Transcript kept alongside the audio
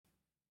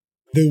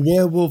The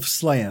Werewolf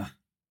Slayer,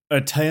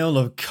 a tale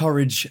of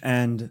courage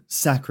and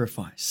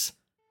sacrifice.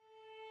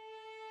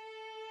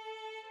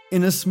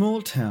 In a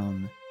small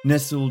town,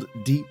 nestled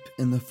deep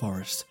in the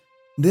forest,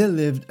 there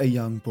lived a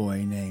young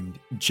boy named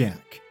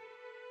Jack.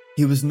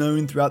 He was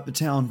known throughout the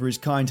town for his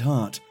kind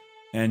heart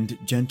and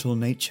gentle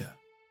nature.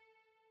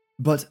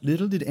 But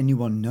little did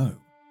anyone know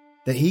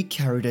that he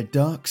carried a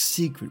dark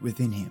secret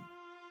within him,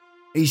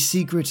 a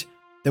secret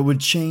that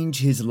would change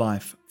his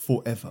life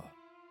forever.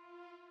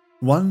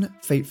 One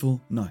fateful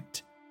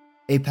night,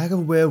 a pack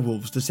of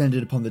werewolves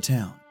descended upon the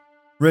town,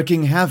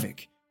 wreaking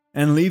havoc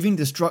and leaving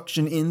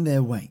destruction in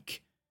their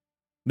wake.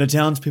 The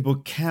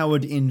townspeople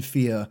cowered in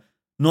fear,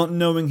 not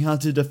knowing how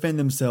to defend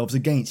themselves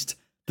against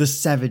the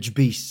savage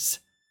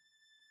beasts.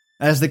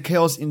 As the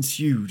chaos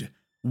ensued,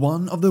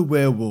 one of the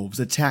werewolves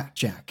attacked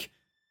Jack,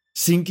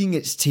 sinking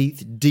its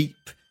teeth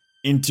deep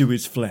into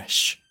his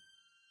flesh.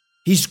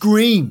 He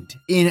screamed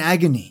in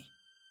agony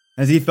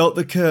as he felt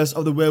the curse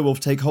of the werewolf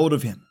take hold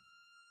of him.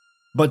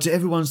 But to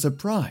everyone's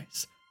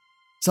surprise,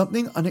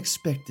 something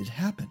unexpected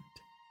happened.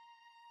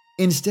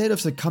 Instead of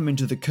succumbing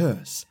to the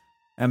curse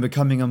and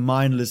becoming a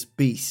mindless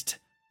beast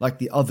like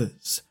the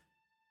others,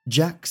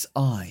 Jack's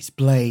eyes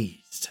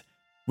blazed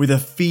with a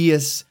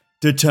fierce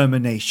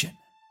determination.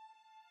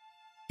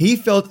 He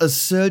felt a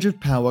surge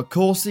of power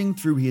coursing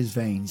through his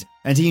veins,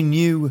 and he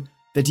knew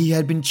that he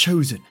had been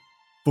chosen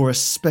for a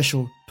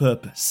special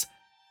purpose.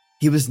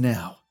 He was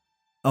now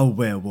a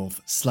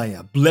werewolf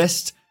slayer,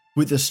 blessed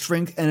with the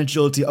strength and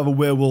agility of a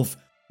werewolf,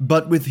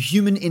 but with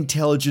human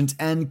intelligence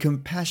and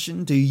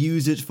compassion to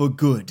use it for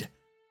good.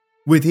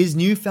 With his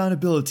newfound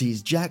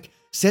abilities, Jack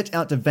set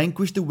out to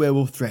vanquish the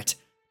werewolf threat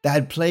that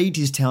had plagued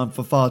his town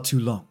for far too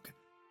long.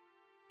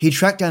 He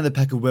tracked down the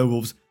pack of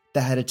werewolves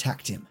that had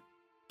attacked him,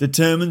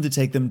 determined to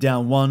take them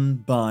down one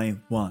by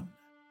one.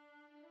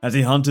 As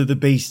he hunted the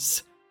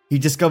beasts, he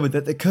discovered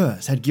that the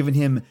curse had given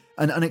him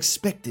an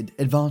unexpected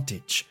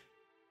advantage.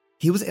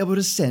 He was able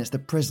to sense the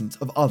presence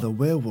of other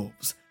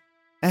werewolves,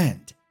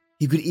 and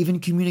he could even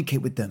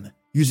communicate with them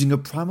using a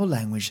primal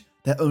language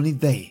that only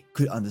they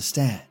could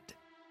understand.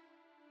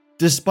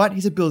 Despite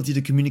his ability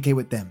to communicate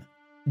with them,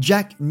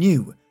 Jack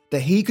knew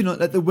that he could not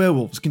let the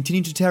werewolves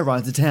continue to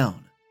terrorize the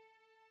town.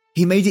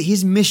 He made it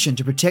his mission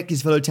to protect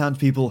his fellow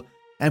townspeople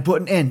and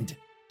put an end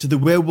to the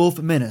werewolf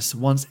menace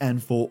once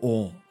and for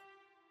all.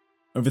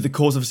 Over the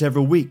course of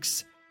several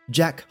weeks,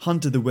 Jack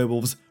hunted the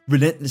werewolves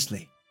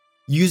relentlessly,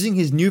 using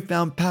his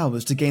newfound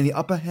powers to gain the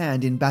upper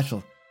hand in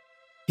battle.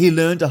 He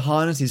learned to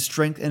harness his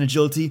strength and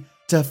agility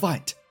to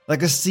fight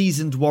like a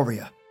seasoned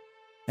warrior,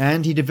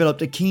 and he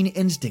developed a keen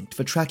instinct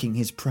for tracking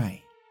his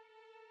prey.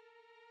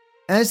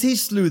 As he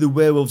slew the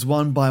werewolves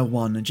one by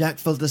one, Jack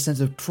felt a sense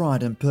of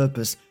pride and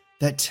purpose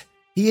that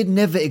he had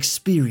never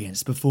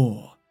experienced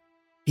before.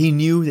 He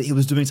knew that he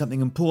was doing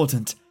something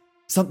important,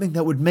 something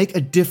that would make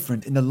a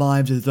difference in the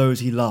lives of those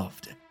he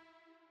loved.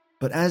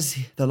 But as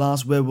the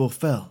last werewolf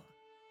fell,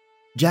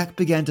 Jack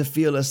began to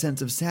feel a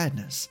sense of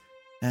sadness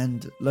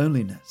and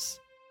loneliness.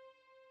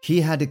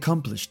 He had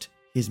accomplished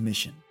his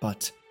mission,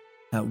 but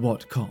at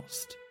what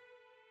cost?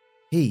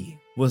 He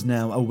was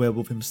now a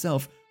werewolf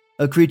himself,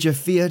 a creature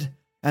feared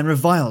and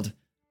reviled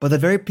by the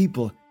very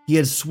people he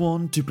had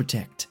sworn to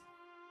protect.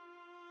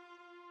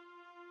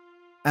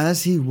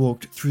 As he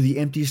walked through the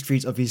empty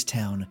streets of his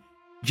town,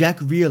 Jack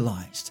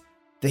realized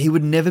that he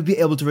would never be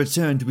able to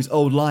return to his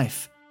old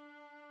life.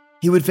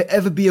 He would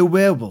forever be a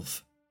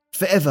werewolf,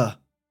 forever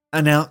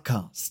an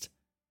outcast.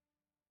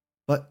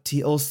 But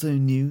he also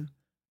knew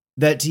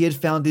that he had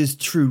found his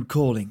true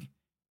calling.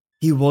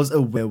 He was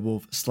a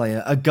werewolf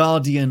slayer, a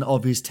guardian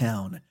of his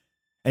town,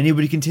 and he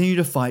would continue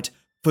to fight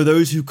for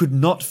those who could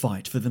not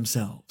fight for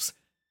themselves.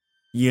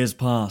 Years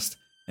passed,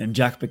 and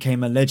Jack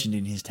became a legend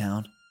in his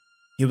town.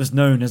 He was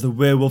known as the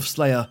Werewolf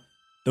Slayer,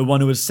 the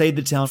one who had saved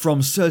the town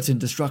from certain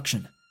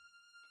destruction.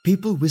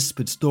 People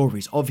whispered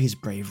stories of his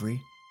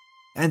bravery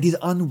and his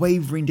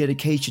unwavering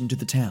dedication to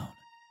the town,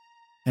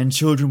 and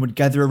children would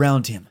gather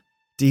around him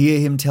to hear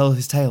him tell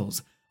his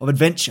tales of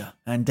adventure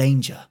and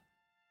danger.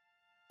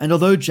 And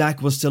although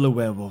Jack was still a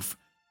werewolf,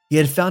 he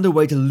had found a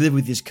way to live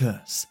with his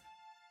curse.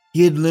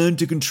 He had learned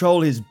to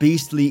control his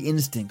beastly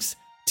instincts,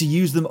 to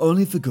use them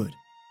only for good.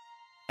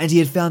 And he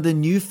had found a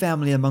new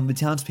family among the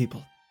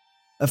townspeople,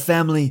 a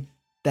family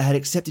that had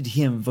accepted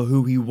him for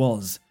who he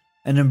was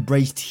and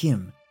embraced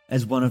him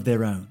as one of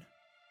their own.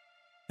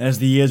 As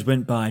the years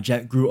went by,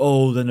 Jack grew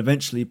old and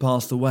eventually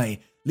passed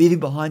away, leaving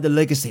behind a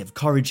legacy of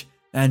courage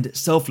and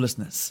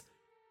selflessness.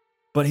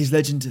 But his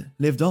legend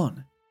lived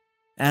on,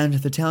 and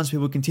the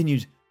townspeople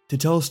continued to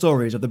tell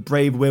stories of the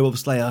brave werewolf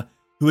slayer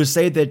who had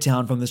saved their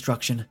town from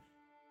destruction.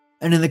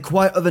 And in the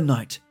quiet of the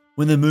night,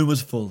 when the moon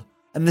was full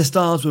and the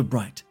stars were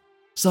bright,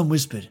 some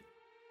whispered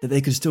that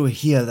they could still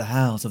hear the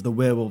howls of the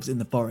werewolves in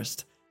the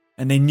forest,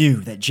 and they knew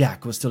that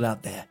Jack was still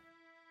out there,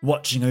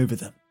 watching over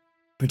them,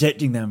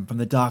 protecting them from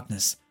the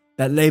darkness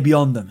that lay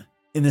beyond them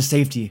in the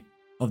safety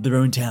of their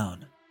own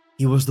town.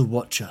 He was the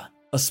Watcher,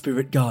 a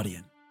spirit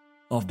guardian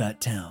of that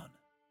town.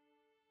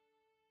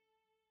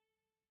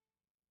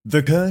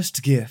 The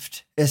Cursed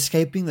Gift,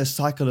 escaping the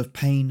cycle of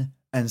pain,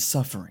 and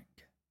suffering.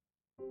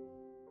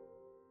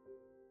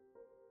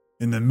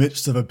 In the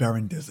midst of a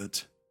barren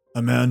desert,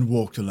 a man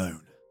walked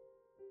alone,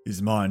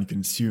 his mind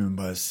consumed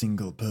by a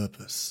single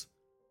purpose.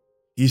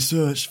 He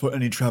searched for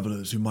any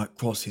travelers who might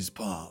cross his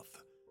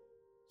path,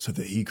 so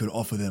that he could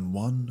offer them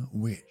one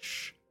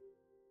wish.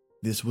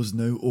 This was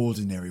no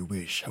ordinary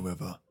wish,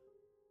 however,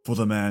 for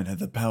the man had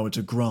the power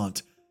to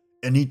grant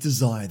any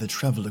desire the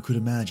traveler could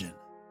imagine.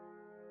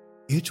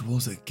 It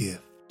was a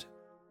gift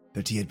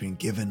that he had been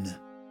given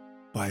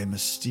by a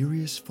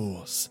mysterious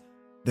force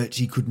that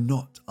he could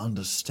not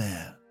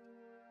understand.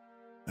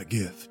 A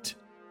gift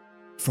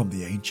from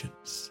the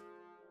ancients.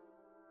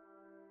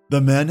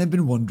 The man had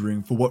been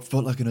wandering for what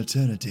felt like an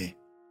eternity,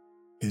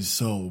 his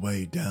soul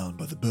weighed down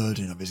by the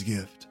burden of his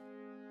gift.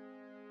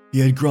 He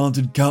had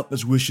granted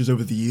countless wishes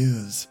over the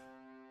years,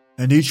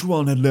 and each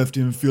one had left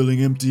him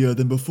feeling emptier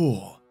than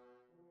before.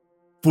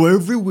 For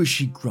every wish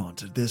he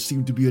granted, there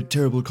seemed to be a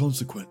terrible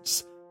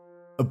consequence,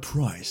 a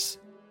price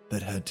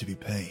that had to be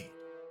paid.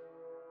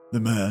 The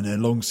man had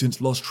long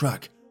since lost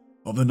track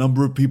of the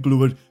number of people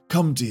who had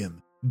come to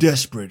him,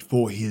 desperate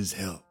for his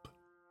help,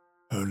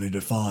 only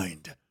to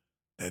find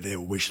that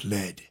their wish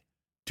led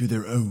to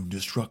their own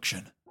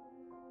destruction.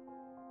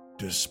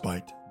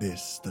 Despite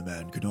this, the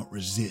man could not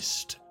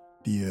resist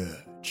the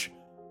urge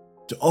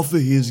to offer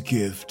his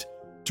gift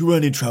to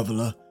any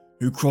traveler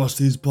who crossed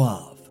his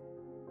path.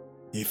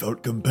 He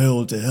felt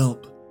compelled to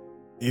help,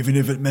 even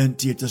if it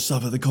meant he had to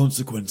suffer the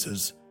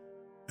consequences,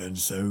 and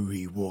so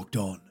he walked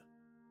on,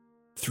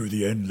 through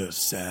the endless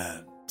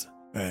sand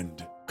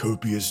and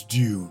copious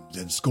dunes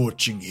and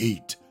scorching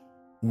heat,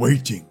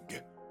 waiting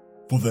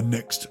for the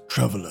next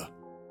traveler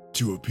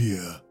to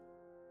appear.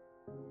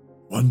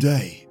 One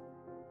day,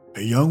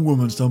 a young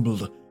woman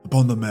stumbled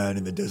upon the man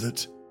in the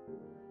desert.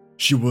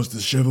 She was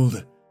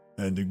disheveled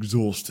and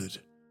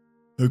exhausted,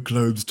 her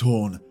clothes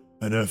torn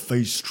and her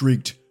face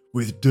streaked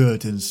with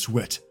dirt and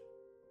sweat.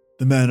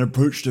 The man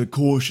approached her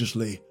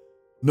cautiously,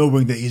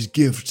 knowing that his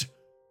gift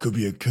could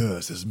be a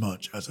curse as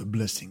much as a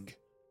blessing.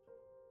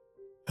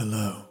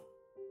 "Hello,"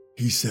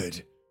 he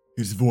said,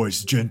 his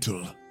voice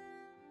gentle.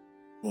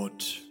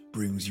 "What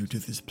brings you to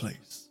this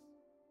place?"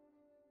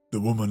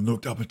 The woman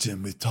looked up at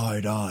him with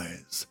tired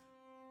eyes.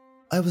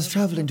 "I was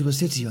traveling to a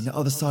city on the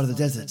other side of the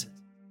desert,"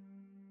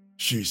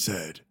 she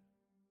said.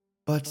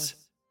 "But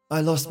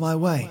I lost my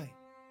way."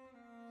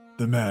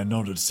 The man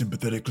nodded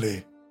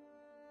sympathetically.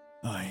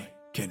 "I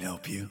can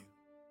help you,"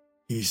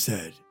 he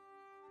said.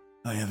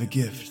 "I have a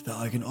gift that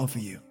I can offer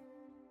you.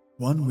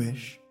 One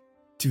wish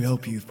to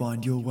help you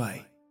find your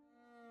way."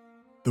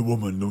 The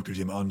woman looked at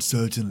him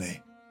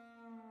uncertainly.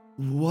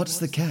 "What's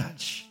the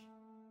catch?"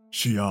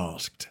 she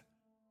asked.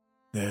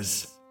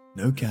 "There's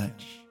no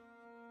catch,"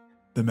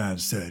 the man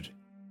said.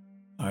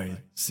 "I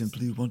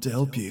simply want to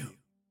help you."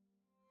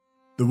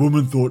 The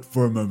woman thought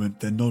for a moment,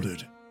 then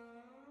nodded.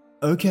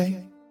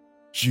 "Okay,"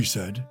 she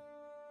said.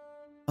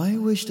 "I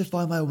wish to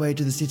find my way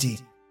to the city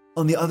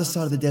on the other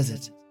side of the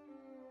desert."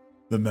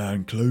 The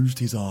man closed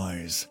his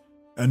eyes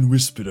and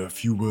whispered a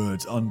few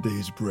words under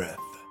his breath.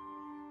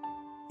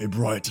 A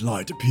bright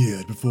light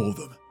appeared before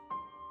them,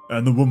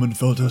 and the woman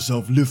felt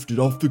herself lifted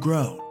off the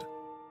ground.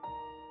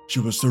 She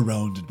was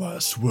surrounded by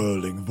a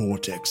swirling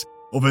vortex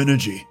of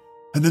energy,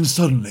 and then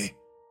suddenly,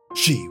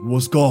 she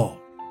was gone.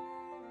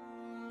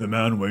 The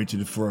man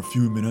waited for a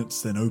few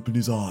minutes, then opened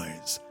his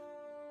eyes.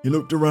 He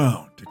looked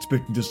around,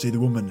 expecting to see the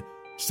woman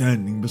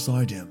standing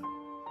beside him,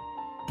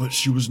 but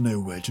she was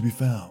nowhere to be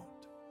found.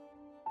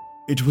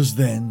 It was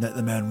then that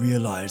the man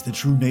realized the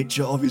true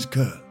nature of his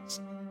curse.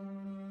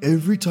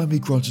 Every time he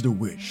granted a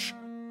wish,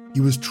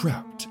 he was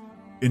trapped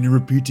in a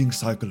repeating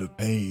cycle of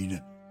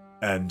pain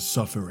and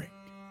suffering.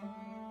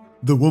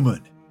 The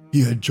woman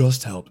he had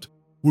just helped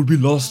would be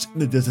lost in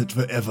the desert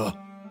forever,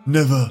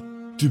 never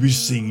to be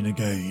seen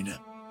again.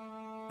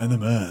 And the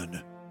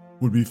man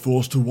would be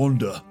forced to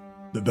wander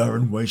the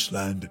barren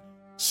wasteland,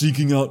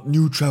 seeking out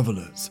new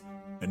travelers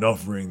and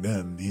offering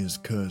them his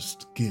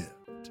cursed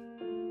gift.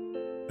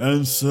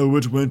 And so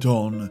it went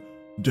on,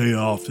 day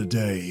after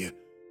day,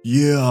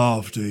 year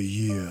after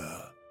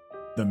year.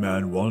 The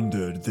man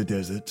wandered the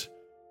desert,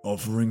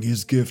 offering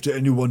his gift to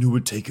anyone who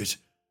would take it,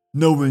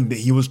 knowing that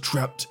he was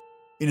trapped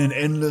in an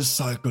endless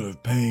cycle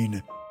of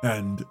pain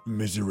and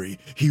misery.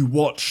 He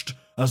watched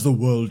as the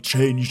world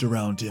changed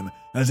around him,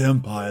 as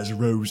empires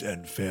rose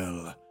and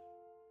fell,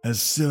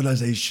 as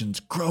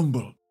civilizations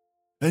crumbled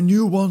and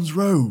new ones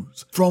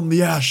rose from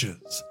the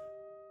ashes.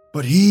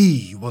 But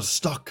he was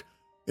stuck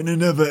in a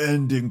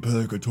never-ending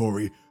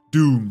purgatory,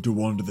 doomed to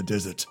wander the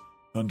desert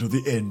until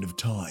the end of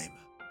time.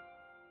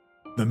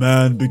 The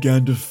man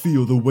began to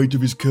feel the weight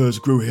of his curse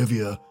grow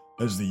heavier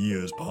as the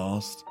years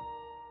passed.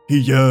 He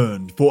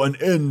yearned for an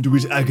end to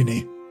his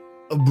agony,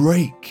 a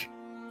break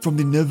from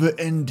the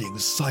never-ending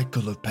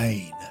cycle of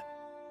pain.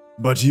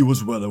 But he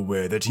was well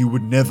aware that he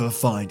would never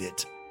find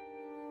it.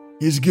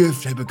 His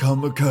gift had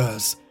become a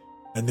curse,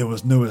 and there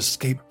was no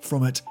escape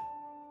from it.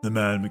 The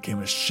man became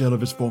a shell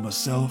of his former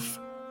self,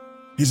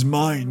 his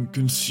mind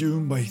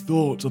consumed by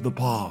thoughts of the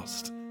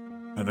past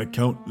and the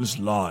countless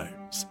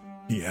lives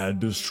he had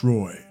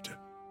destroyed.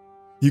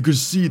 He could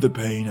see the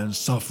pain and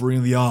suffering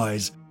in the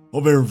eyes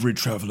of every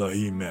traveler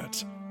he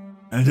met,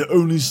 and it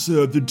only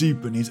served to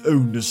deepen his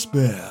own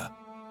despair.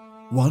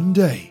 One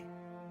day,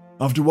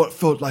 after what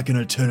felt like an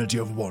eternity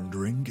of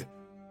wandering,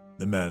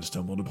 the man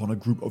stumbled upon a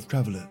group of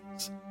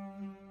travelers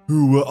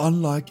who were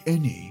unlike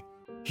any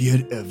he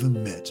had ever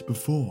met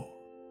before.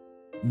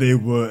 They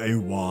were a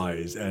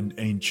wise and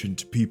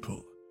ancient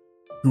people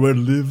who had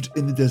lived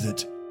in the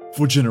desert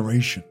for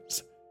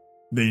generations.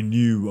 They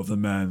knew of the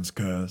man's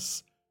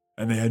curse,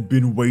 and they had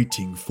been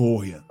waiting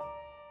for him.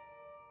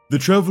 The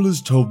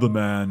travelers told the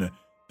man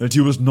that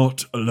he was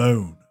not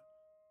alone,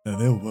 that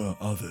there were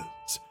others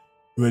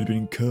who had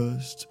been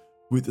cursed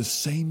with the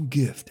same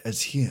gift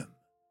as him.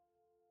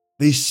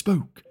 They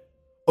spoke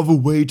of a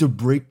way to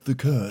break the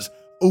curse,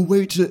 a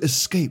way to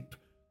escape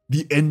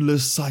the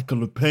endless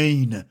cycle of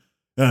pain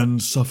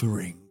and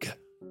suffering.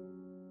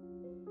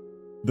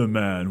 The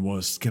man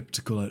was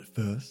skeptical at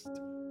first,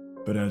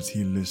 but as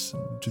he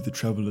listened to the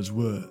travelers'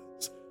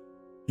 words,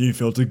 he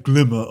felt a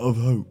glimmer of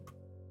hope.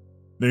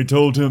 They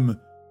told him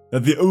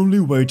that the only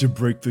way to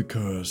break the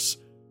curse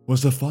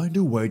was to find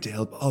a way to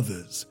help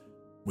others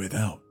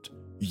without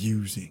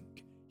using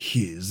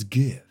his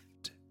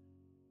gift.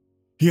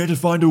 He had to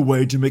find a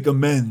way to make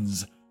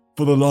amends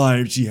for the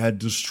lives he had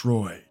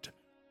destroyed,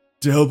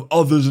 to help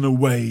others in a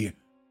way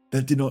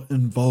that did not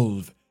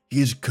involve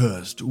his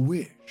cursed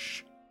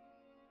wish.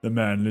 The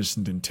man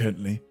listened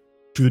intently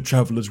to the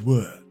traveler's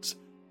words,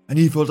 and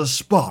he felt a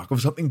spark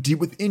of something deep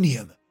within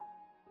him.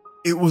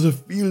 It was a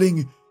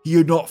feeling he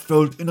had not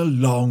felt in a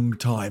long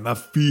time, a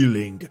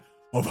feeling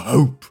of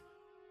hope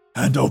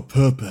and of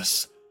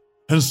purpose.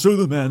 And so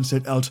the man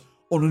set out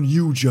on a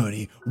new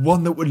journey,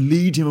 one that would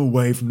lead him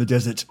away from the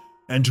desert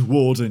and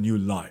towards a new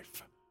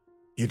life.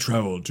 He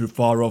traveled to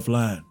far-off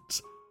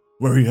lands,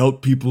 where he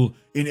helped people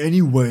in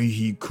any way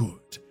he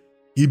could.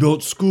 He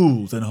built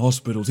schools and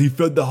hospitals, he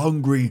fed the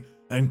hungry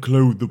and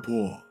clothed the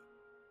poor.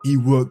 He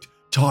worked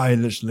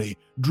tirelessly,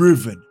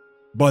 driven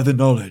by the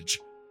knowledge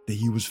that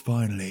he was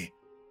finally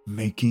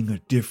making a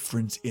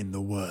difference in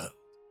the world.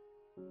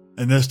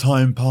 And as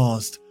time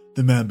passed,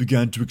 the man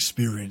began to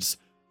experience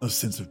a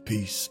sense of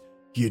peace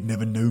he had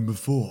never known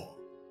before.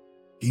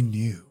 He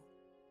knew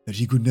that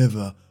he could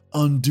never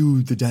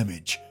undo the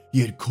damage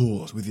he had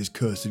caused with his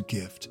cursed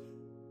gift,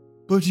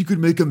 but he could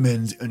make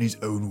amends in his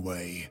own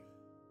way.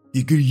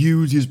 He could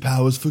use his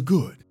powers for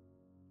good,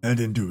 and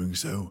in doing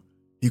so,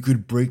 he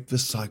could break the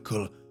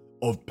cycle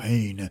of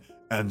pain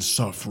and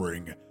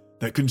suffering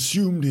that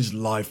consumed his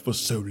life for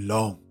so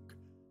long.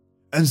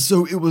 And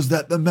so it was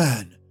that the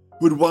man,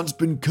 who had once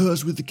been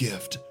cursed with the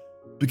gift,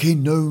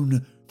 became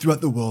known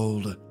throughout the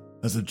world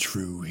as a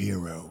true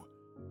hero.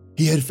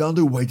 He had found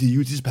a way to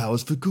use his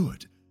powers for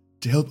good,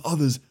 to help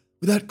others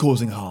without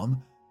causing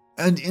harm,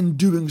 and in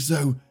doing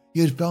so, he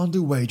had found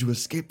a way to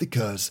escape the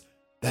curse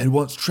that had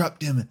once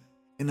trapped him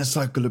in a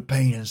cycle of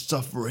pain and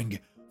suffering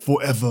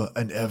forever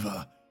and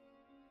ever.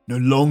 No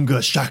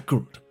longer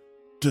shackled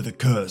to the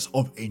curse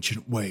of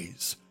ancient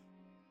ways,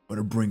 but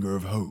a bringer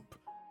of hope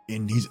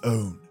in his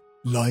own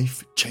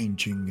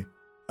life-changing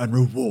and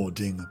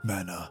rewarding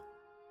manner.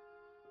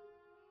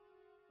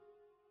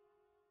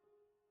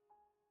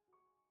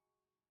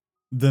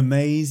 The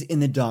Maze in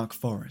the Dark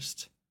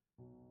Forest.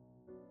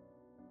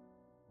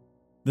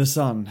 The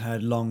sun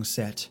had long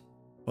set,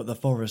 but the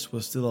forest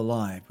was still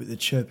alive with the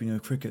chirping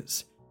of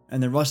crickets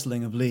and the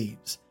rustling of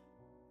leaves.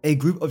 A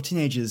group of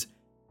teenagers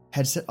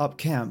had set up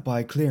camp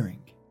by a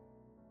clearing,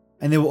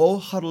 and they were all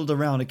huddled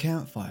around a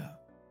campfire,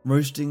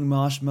 roasting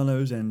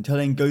marshmallows and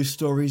telling ghost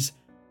stories.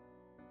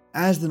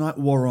 As the night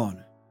wore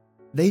on,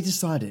 they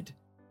decided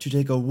to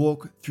take a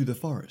walk through the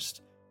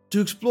forest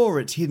to explore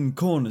its hidden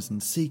corners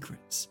and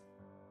secrets.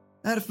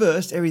 At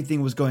first,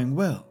 everything was going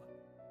well.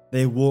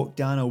 They walked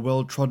down a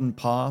well-trodden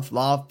path,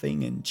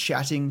 laughing and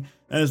chatting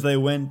as they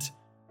went,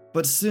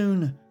 but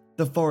soon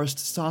the forest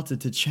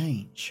started to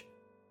change.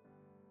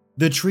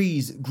 The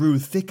trees grew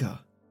thicker,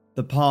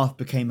 the path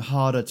became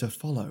harder to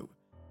follow,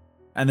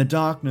 and the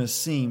darkness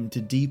seemed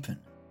to deepen.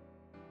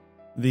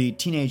 The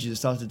teenagers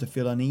started to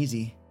feel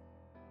uneasy,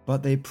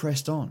 but they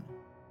pressed on,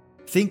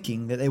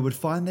 thinking that they would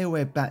find their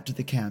way back to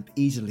the camp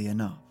easily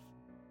enough.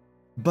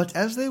 But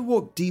as they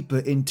walked deeper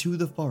into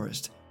the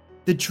forest,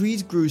 the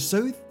trees grew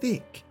so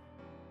thick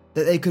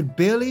that they could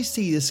barely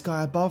see the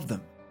sky above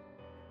them.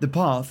 The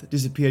path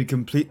disappeared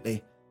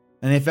completely,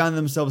 and they found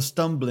themselves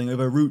stumbling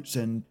over roots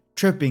and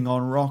tripping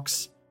on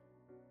rocks.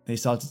 They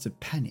started to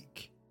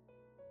panic,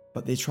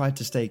 but they tried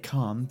to stay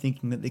calm,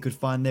 thinking that they could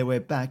find their way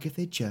back if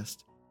they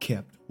just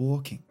kept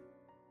walking.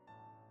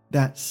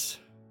 That's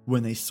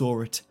when they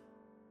saw it.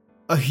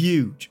 A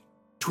huge,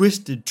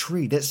 twisted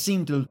tree that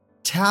seemed to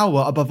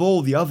tower above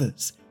all the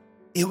others.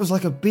 It was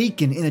like a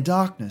beacon in the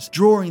darkness,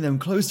 drawing them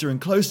closer and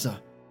closer.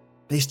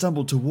 They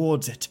stumbled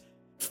towards it,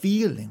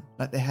 feeling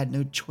like they had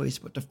no choice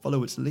but to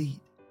follow its lead.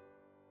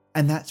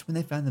 And that's when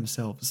they found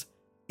themselves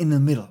in the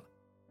middle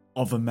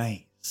of a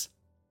maze.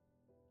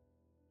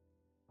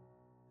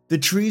 The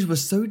trees were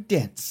so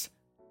dense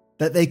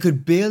that they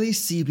could barely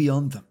see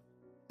beyond them,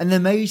 and the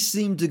maze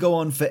seemed to go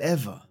on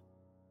forever.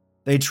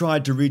 They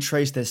tried to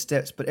retrace their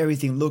steps, but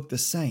everything looked the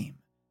same.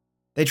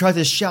 They tried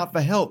to shout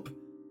for help,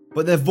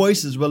 but their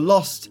voices were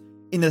lost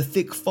in the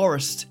thick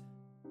forest.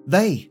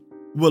 They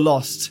were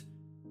lost,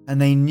 and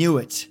they knew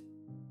it.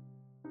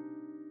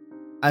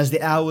 As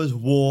the hours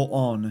wore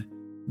on,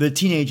 the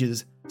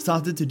teenagers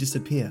started to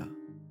disappear,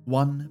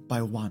 one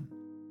by one.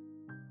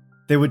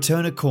 They would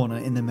turn a corner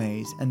in the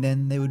maze, and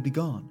then they would be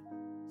gone,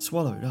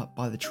 swallowed up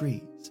by the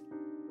trees.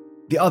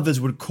 The others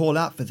would call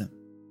out for them,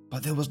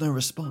 but there was no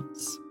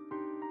response.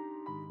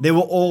 They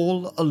were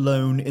all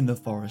alone in the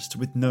forest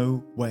with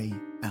no way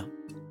out.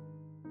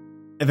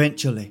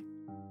 Eventually,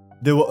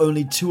 there were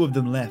only two of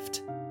them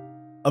left,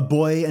 a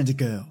boy and a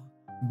girl,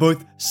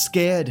 both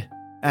scared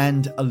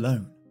and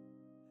alone.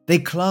 They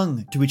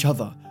clung to each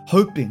other,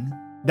 hoping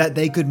that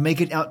they could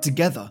make it out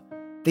together.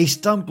 They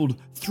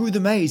stumbled through the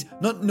maze,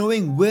 not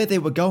knowing where they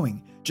were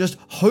going, just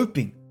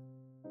hoping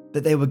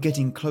that they were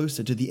getting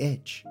closer to the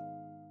edge.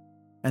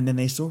 And then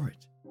they saw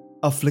it,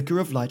 a flicker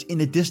of light in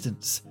the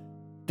distance.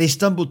 They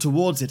stumbled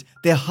towards it,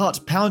 their hearts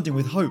pounding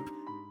with hope.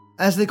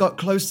 As they got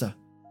closer,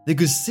 they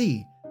could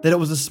see that it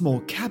was a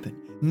small cabin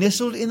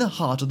nestled in the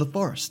heart of the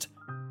forest.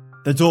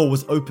 The door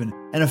was open,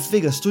 and a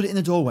figure stood in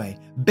the doorway,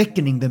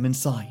 beckoning them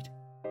inside.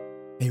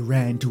 They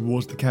ran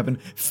towards the cabin,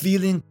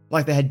 feeling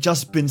like they had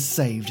just been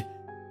saved.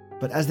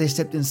 But as they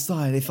stepped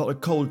inside, they felt a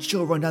cold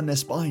chill run down their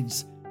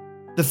spines.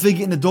 The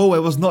figure in the doorway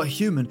was not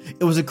human.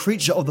 It was a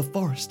creature of the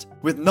forest,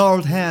 with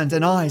gnarled hands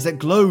and eyes that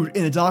glowed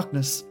in the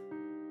darkness.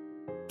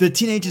 The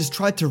teenagers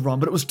tried to run,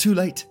 but it was too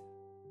late.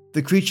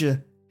 The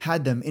creature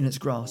had them in its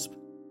grasp,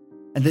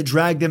 and it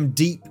dragged them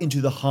deep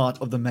into the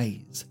heart of the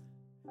maze.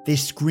 They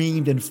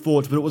screamed and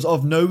fought, but it was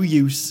of no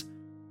use.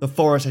 The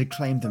forest had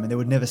claimed them, and they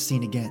were never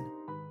seen again.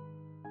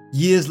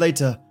 Years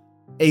later,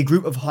 a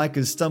group of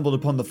hikers stumbled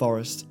upon the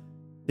forest.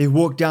 They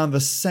walked down the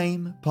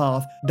same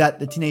path that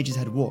the teenagers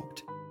had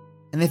walked,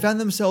 and they found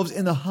themselves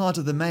in the heart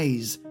of the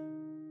maze.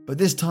 But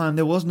this time,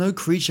 there was no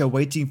creature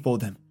waiting for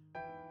them.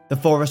 The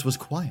forest was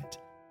quiet,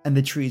 and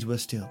the trees were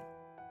still,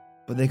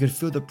 but they could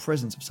feel the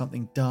presence of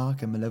something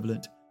dark and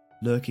malevolent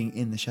lurking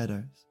in the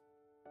shadows.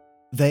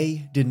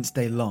 They didn't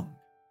stay long.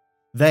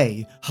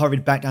 They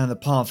hurried back down the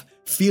path,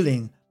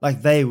 feeling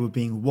like they were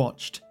being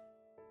watched.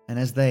 And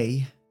as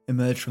they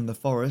emerged from the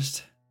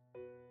forest,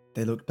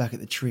 they looked back at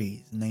the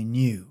trees, and they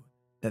knew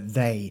that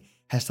they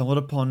had stumbled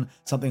upon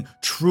something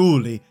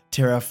truly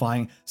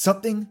terrifying,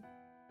 something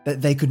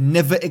that they could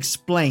never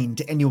explain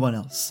to anyone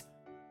else.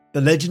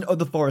 The legend of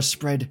the forest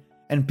spread,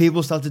 and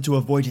people started to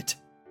avoid it.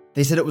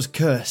 They said it was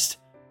cursed,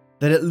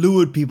 that it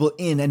lured people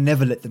in and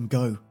never let them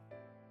go.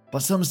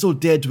 But some still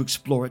dared to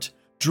explore it,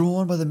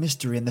 drawn by the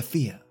mystery and the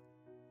fear.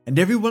 And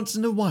every once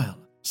in a while,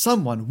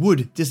 someone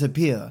would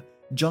disappear,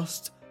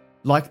 just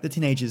like the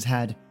teenagers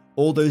had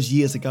all those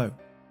years ago.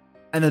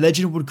 And the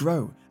legend would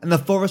grow, and the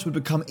forest would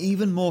become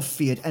even more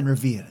feared and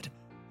revered,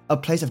 a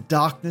place of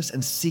darkness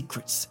and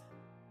secrets,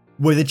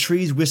 where the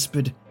trees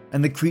whispered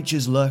and the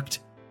creatures lurked,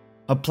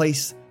 a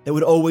place that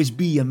would always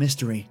be a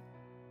mystery,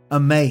 a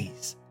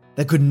maze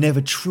that could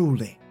never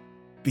truly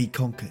be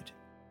conquered.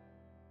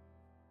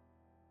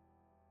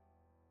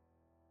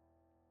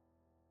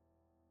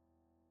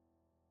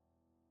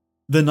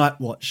 The Night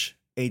Watch,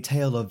 a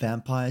tale of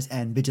vampires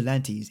and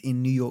vigilantes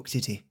in New York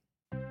City.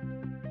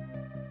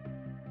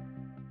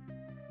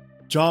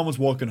 John was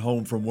walking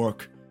home from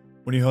work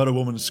when he heard a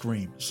woman's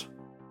screams.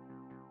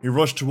 He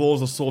rushed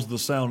towards the source of the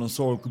sound and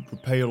saw a group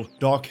of pale,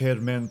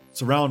 dark-haired men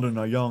surrounding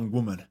a young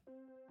woman.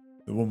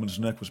 The woman's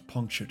neck was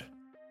punctured,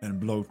 and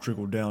blood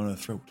trickled down her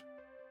throat.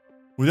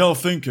 Without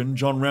thinking,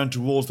 John ran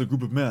towards the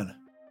group of men.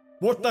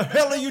 "What the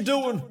hell are you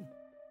doing?"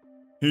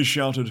 he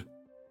shouted.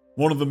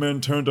 One of the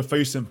men turned to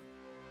face him,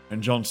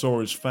 and John saw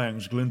his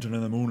fangs glinting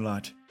in the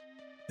moonlight.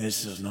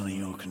 "This is none of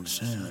your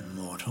concern,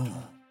 mortal,"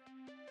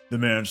 the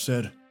man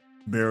said,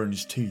 baring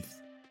his teeth.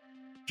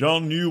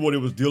 John knew what he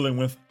was dealing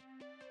with.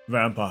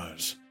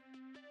 Vampires.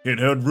 He had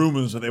heard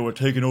rumors that they were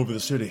taking over the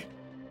city,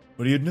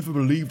 but he had never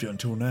believed it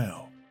until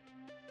now.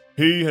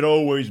 He had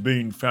always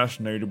been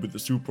fascinated with the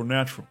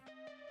supernatural,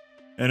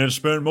 and had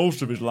spent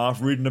most of his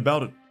life reading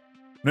about it.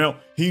 Now,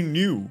 he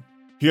knew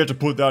he had to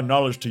put that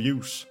knowledge to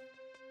use.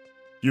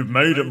 "You've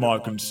made it my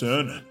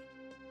concern,"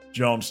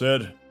 John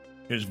said,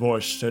 his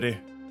voice steady.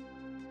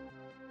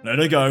 "Let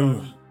it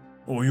go,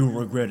 or you'll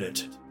regret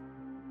it."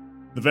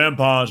 The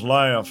vampires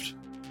laughed,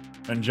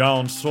 and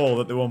John saw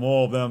that there were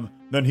more of them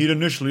than he'd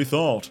initially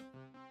thought.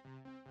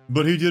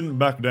 But he didn't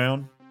back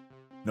down.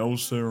 No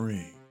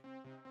siree.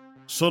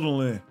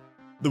 Suddenly,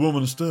 the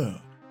woman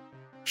stirred.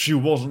 She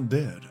wasn't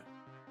dead.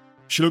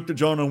 She looked at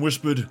John and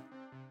whispered,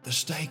 "The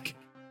stake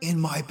in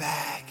my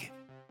bag."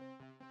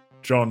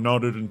 John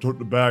nodded and took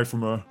the bag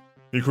from her.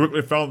 He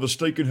quickly found the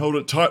stake and held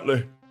it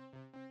tightly.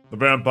 The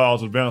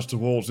vampires advanced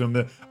towards him,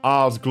 their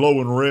eyes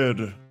glowing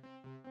red.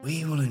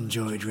 "We will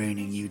enjoy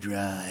draining you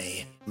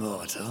dry,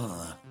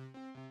 mortal,"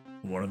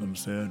 one of them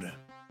said.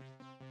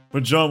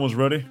 But John was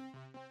ready.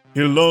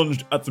 He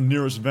lunged at the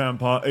nearest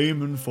vampire,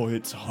 aiming for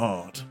its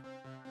heart.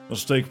 The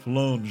stake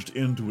plunged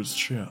into its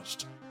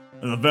chest,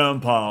 and the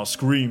vampire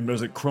screamed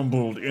as it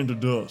crumbled into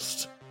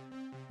dust.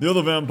 The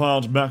other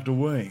vampires backed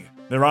away,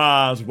 their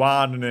eyes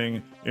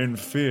widening in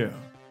fear.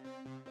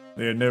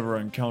 They had never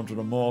encountered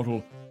a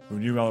mortal who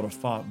knew how to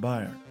fight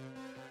back.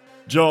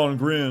 John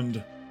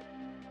grinned.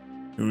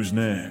 "Who's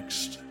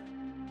next?"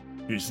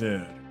 he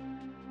said.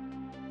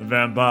 The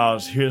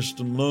vampires hissed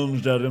and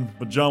lunged at him,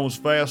 but John was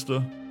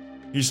faster.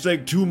 He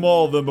staked 2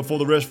 more of them before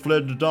the rest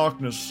fled into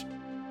darkness.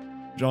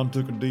 John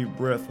took a deep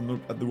breath and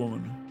looked at the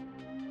woman,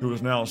 who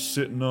was now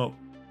sitting up.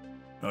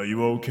 "Are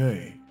you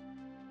okay?"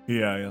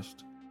 he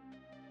asked.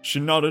 She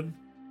nodded,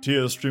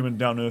 tears streaming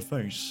down her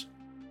face.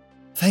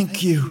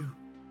 "Thank you,"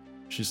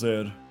 she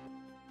said.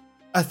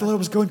 "I thought I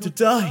was going to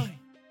die."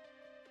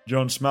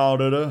 John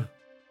smiled at her.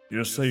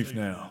 "You're safe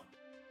now.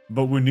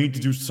 But we need to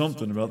do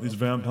something about these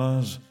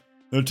vampires.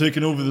 They're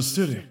taking over the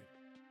city."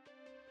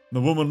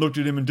 The woman looked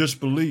at him in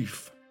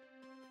disbelief.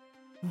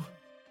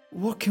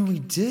 "What can we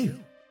do?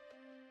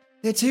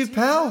 They're too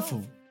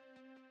powerful."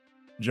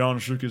 John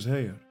shook his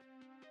head.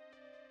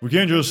 "We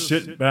can't just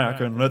sit back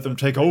and let them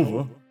take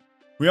over.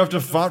 We have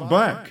to fight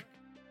back.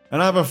 And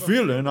I have a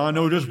feeling I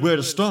know just where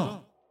to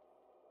start."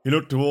 He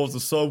looked towards the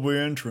subway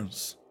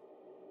entrance.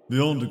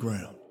 "The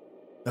underground.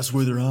 That's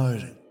where they're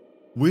hiding.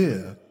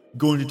 We're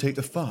going to take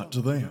the fight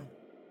to them."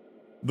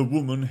 The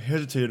woman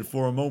hesitated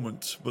for a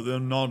moment, but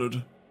then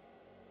nodded.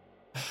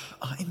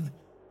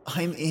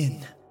 I'm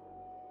in,"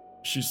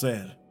 she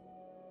said.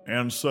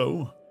 And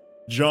so,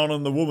 John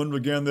and the woman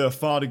began their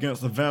fight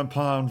against the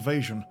vampire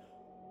invasion.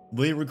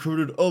 They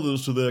recruited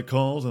others to their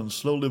cause, and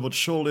slowly but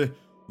surely,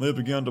 they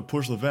began to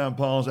push the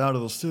vampires out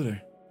of the city.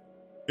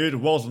 It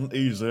wasn't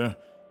easy.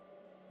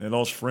 They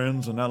lost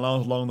friends and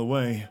allies along the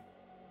way,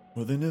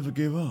 but they never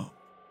gave up.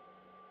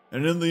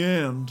 And in the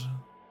end,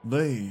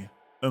 they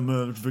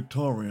emerged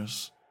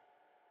victorious.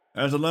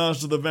 As the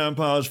last of the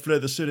vampires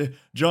fled the city,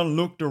 John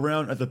looked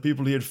around at the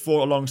people he had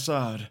fought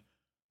alongside.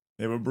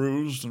 They were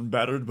bruised and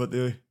battered, but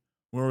they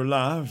were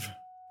alive.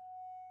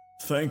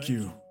 "Thank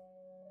you,"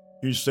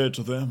 he said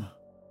to them.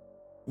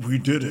 "We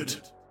did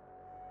it."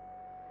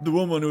 The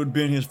woman who had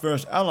been his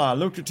first ally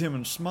looked at him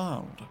and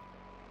smiled.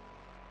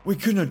 "We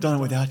couldn't have done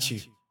it without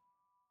you,"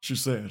 she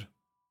said.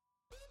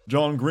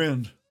 John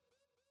grinned.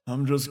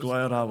 "I'm just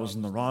glad I was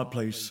in the right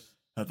place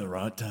at the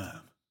right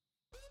time."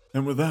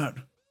 And with that,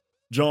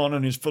 John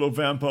and his fellow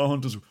vampire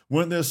hunters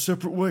went their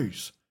separate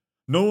ways,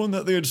 knowing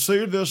that they had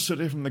saved their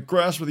city from the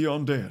grasp of the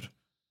undead.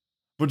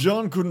 But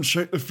John couldn't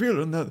shake the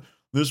feeling that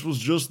this was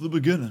just the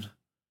beginning.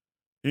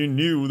 He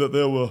knew that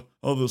there were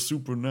other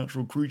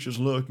supernatural creatures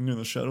lurking in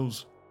the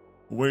shadows,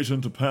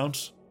 waiting to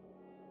pounce.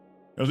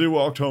 As he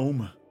walked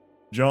home,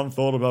 John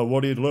thought about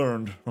what he had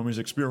learned from his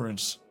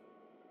experience.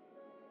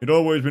 He'd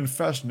always been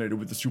fascinated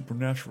with the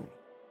supernatural,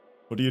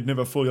 but he had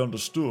never fully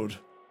understood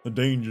the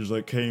dangers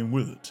that came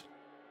with it.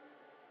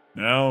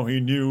 Now he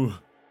knew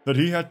that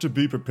he had to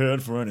be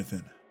prepared for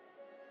anything.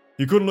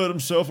 He couldn't let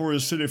himself or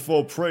his city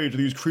fall prey to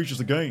these creatures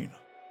again.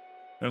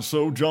 And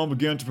so John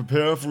began to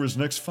prepare for his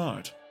next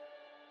fight.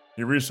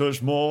 He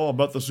researched more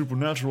about the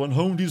supernatural and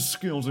honed his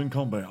skills in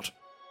combat.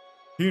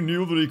 He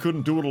knew that he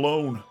couldn't do it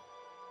alone,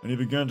 and he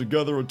began to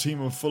gather a team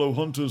of fellow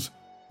hunters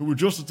who were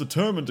just as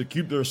determined to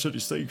keep their city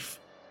safe.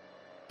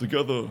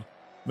 Together,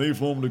 they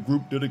formed a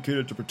group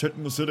dedicated to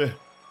protecting the city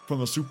from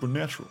the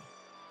supernatural.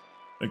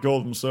 They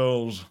called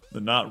themselves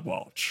the Night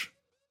Watch.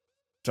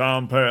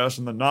 Time passed,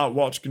 and the Night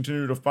Watch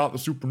continued to fight the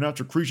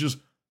supernatural creatures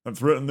that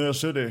threatened their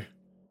city.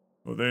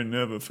 But they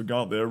never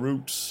forgot their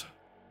roots.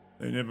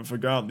 They never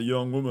forgot the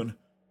young woman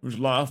whose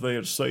life they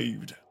had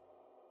saved,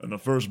 and the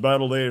first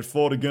battle they had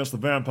fought against the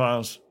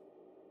vampires.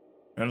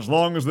 And as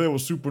long as there were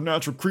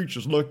supernatural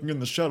creatures lurking in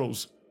the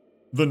shadows,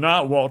 the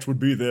Night Watch would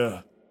be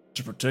there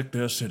to protect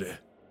their city,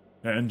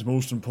 and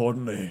most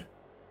importantly,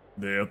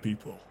 their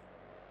people.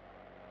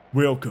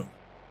 Welcome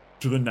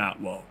to the Night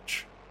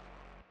Watch.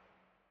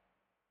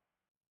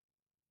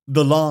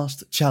 The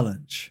Last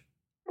Challenge.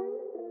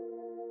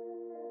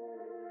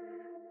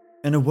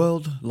 In a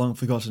world long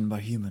forgotten by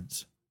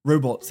humans,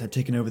 robots had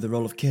taken over the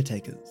role of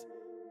caretakers,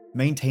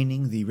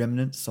 maintaining the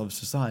remnants of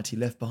society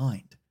left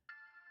behind.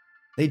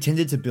 They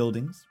tended to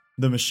buildings,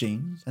 the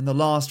machines, and the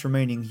last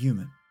remaining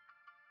human.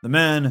 The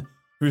man,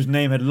 whose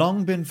name had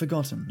long been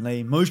forgotten,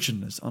 lay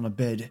motionless on a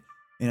bed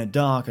in a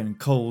dark and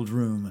cold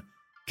room,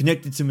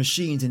 connected to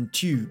machines and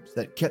tubes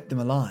that kept them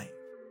alive.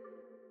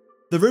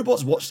 The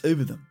robots watched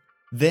over them,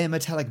 their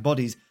metallic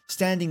bodies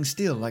standing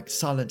still like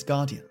silent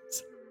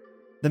guardians.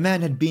 The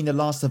man had been the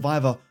last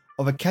survivor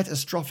of a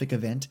catastrophic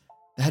event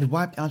that had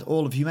wiped out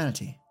all of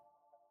humanity.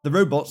 The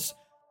robots,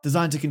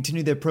 designed to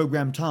continue their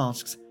programmed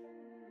tasks,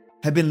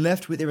 had been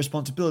left with the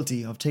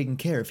responsibility of taking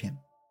care of him.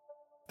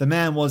 The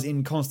man was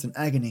in constant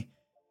agony,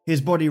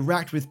 his body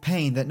racked with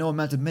pain that no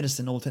amount of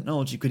medicine or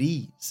technology could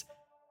ease.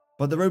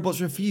 But the robots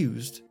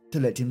refused to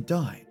let him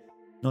die,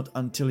 not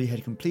until he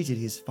had completed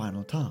his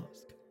final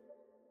task.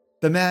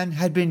 The man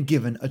had been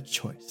given a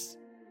choice,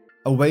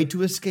 a way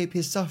to escape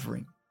his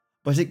suffering,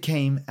 but it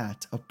came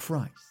at a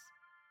price.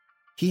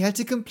 He had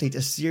to complete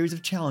a series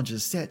of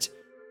challenges set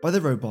by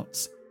the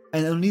robots,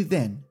 and only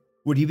then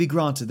would he be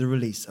granted the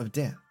release of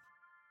death.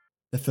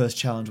 The first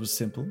challenge was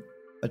simple,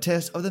 a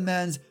test of the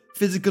man's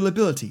physical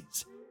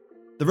abilities.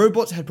 The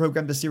robots had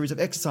programmed a series of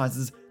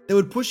exercises that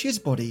would push his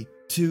body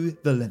to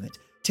the limit,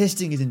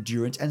 testing his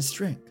endurance and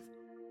strength.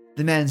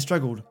 The man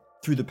struggled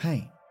through the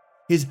pain,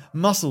 his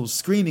muscles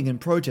screaming in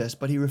protest,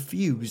 but he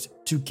refused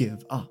to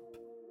give up.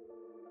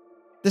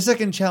 The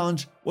second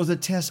challenge was a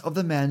test of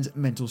the man's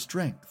mental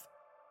strength.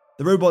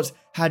 The robots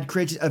had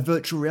created a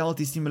virtual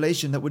reality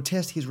simulation that would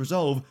test his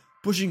resolve,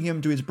 pushing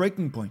him to his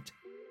breaking point.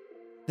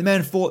 The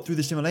man fought through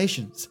the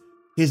simulations,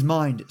 his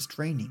mind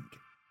straining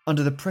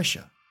under the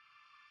pressure,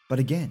 but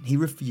again he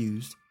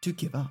refused to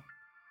give up.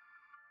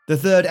 The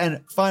third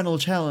and final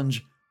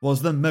challenge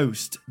was the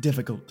most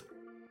difficult.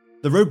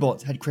 The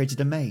robots had created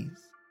a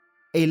maze,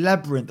 a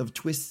labyrinth of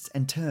twists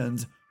and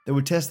turns that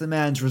would test the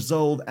man's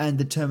resolve and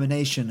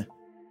determination.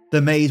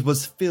 The maze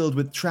was filled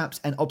with traps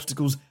and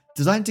obstacles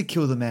designed to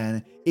kill the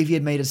man if he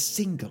had made a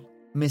single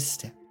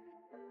misstep.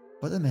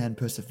 But the man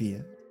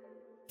persevered,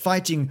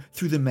 fighting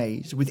through the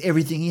maze with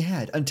everything he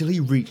had until he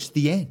reached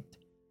the end.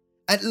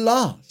 At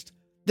last,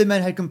 the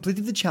man had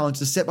completed the challenge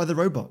set by the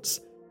robots.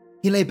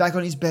 He lay back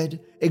on his bed,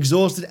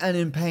 exhausted and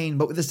in pain,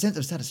 but with a sense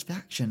of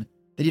satisfaction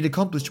that he had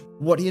accomplished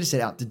what he had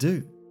set out to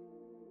do.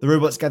 The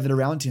robots gathered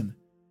around him,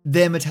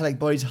 their metallic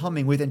bodies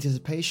humming with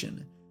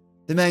anticipation.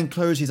 The man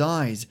closed his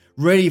eyes,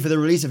 ready for the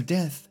release of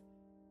death.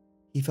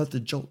 He felt a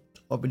jolt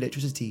of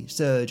electricity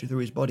surge through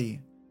his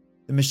body.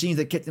 The machines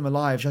that kept him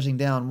alive shutting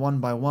down one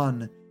by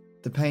one.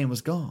 The pain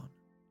was gone,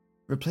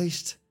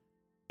 replaced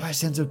by a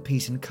sense of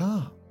peace and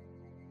calm.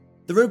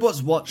 The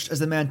robots watched as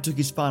the man took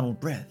his final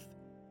breath,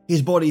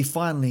 his body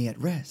finally at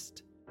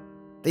rest.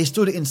 They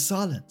stood in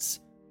silence,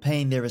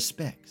 paying their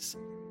respects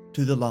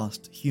to the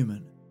last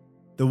human,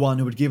 the one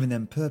who had given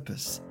them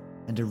purpose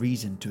and a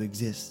reason to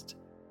exist.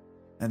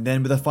 And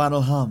then with a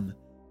final hum,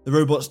 the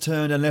robots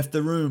turned and left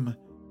the room,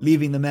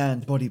 leaving the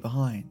man's body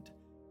behind.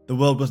 The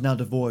world was now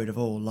devoid of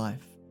all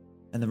life,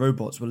 and the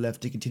robots were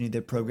left to continue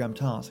their programmed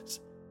tasks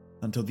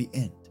until the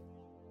end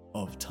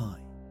of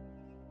time.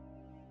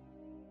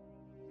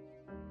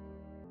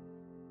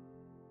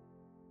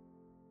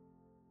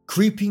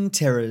 Creeping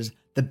Terrors,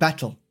 the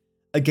battle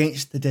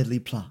against the deadly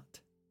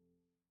plant.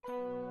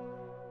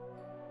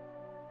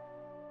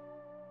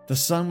 The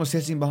sun was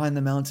setting behind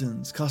the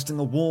mountains, casting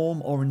a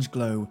warm orange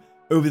glow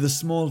over the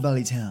small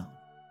valley town.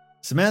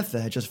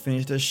 Samantha had just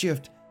finished her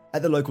shift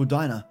at the local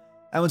diner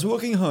and was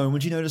walking home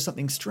when she noticed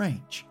something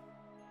strange.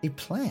 A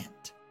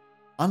plant,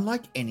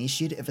 unlike any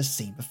she had ever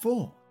seen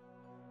before,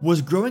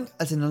 was growing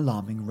at an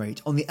alarming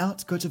rate on the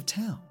outskirts of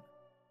town.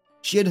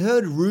 She had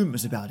heard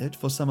rumors about it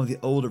for some of the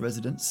older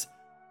residents,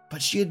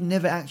 but she had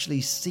never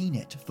actually seen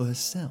it for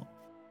herself.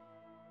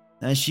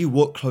 As she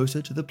walked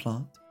closer to the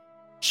plant,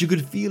 she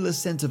could feel a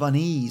sense of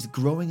unease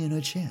growing in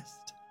her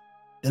chest.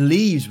 The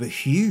leaves were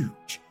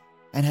huge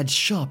and had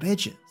sharp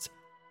edges,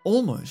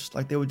 almost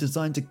like they were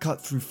designed to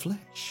cut through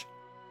flesh.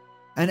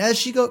 And as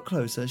she got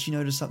closer, she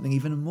noticed something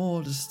even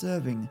more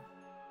disturbing.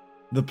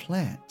 The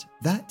plant,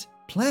 that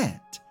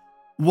plant,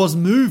 was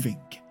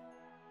moving.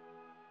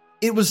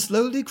 It was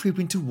slowly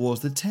creeping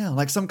towards the town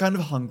like some kind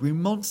of hungry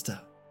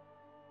monster.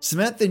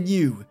 Samantha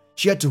knew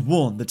she had to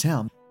warn the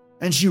town,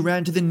 and she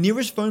ran to the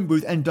nearest phone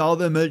booth and dialed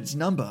the emergency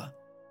number.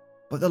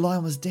 But the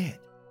line was dead.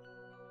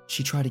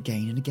 She tried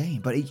again and again,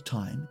 but each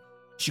time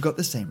she got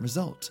the same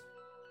result.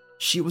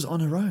 She was on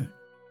her own.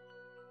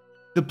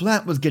 The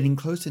plant was getting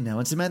closer now,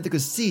 and Samantha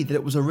could see that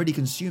it was already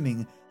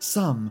consuming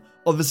some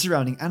of the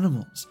surrounding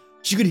animals.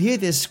 She could hear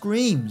their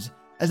screams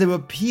as they were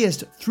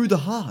pierced through the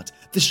heart,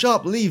 the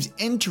sharp leaves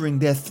entering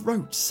their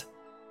throats.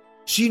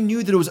 She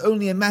knew that it was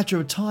only a matter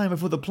of time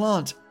before the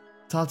plant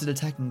started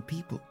attacking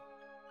people,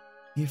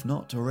 if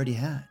not already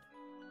had.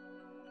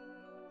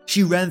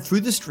 She ran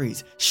through the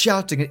streets,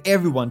 shouting at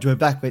everyone to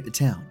evacuate the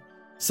town.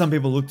 Some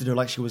people looked at her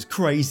like she was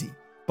crazy,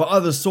 but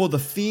others saw the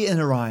fear in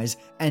her eyes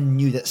and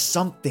knew that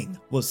something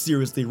was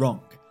seriously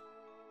wrong.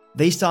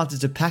 They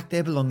started to pack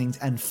their belongings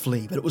and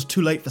flee, but it was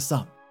too late for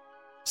some.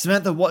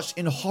 Samantha watched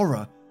in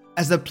horror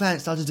as the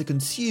plant started to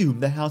consume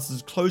the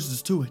houses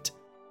closest to it.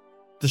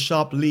 The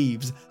sharp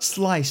leaves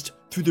sliced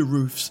through the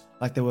roofs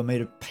like they were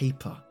made of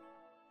paper,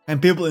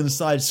 and people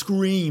inside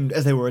screamed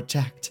as they were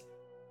attacked,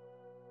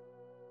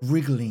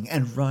 wriggling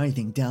and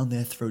writhing down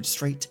their throats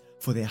straight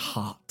for their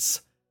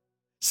hearts.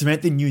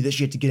 Samantha knew that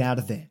she had to get out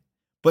of there,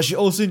 but she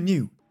also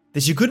knew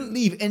that she couldn't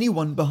leave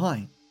anyone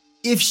behind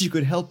if she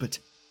could help it.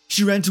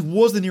 She ran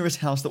towards the nearest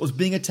house that was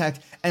being attacked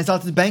and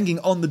started banging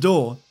on the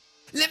door.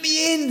 "Let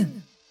me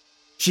in!"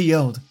 she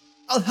yelled.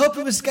 "I'll help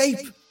you escape!"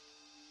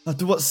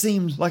 After what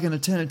seemed like an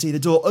eternity, the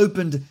door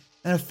opened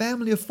and a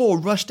family of 4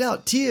 rushed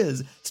out,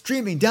 tears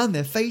streaming down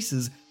their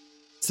faces.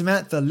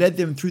 Samantha led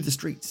them through the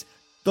streets,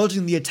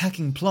 dodging the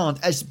attacking plant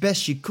as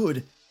best she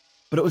could,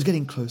 but it was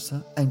getting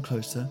closer and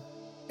closer,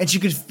 and she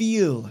could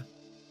feel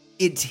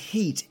its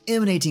heat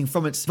emanating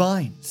from its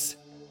vines.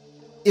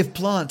 If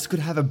plants could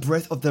have a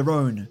breath of their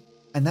own,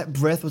 and that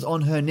breath was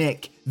on her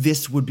neck,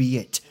 this would be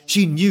it.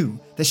 She knew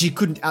that she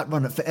couldn't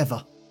outrun it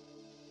forever.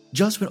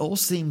 Just when all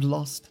seemed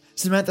lost,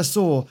 Samantha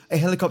saw a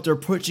helicopter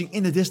approaching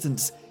in the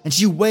distance, and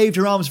she waved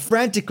her arms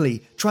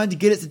frantically, trying to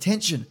get its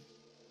attention.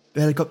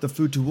 The helicopter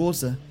flew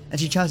towards her, and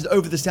she shouted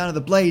over the sound of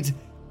the blades,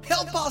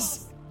 "Help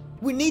us!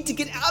 We need to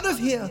get out of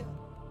here!"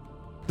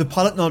 The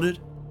pilot nodded,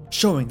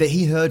 showing that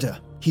he heard her.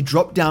 He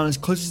dropped down as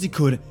close as he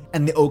could,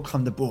 and they all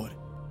climbed aboard.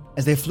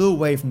 As they flew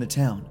away from the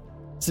town,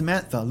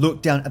 Samantha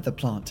looked down at the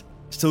plant,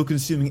 still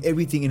consuming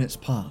everything in its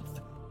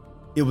path.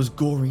 It was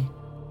gory.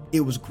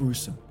 It was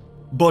gruesome.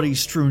 Bodies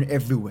strewn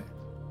everywhere.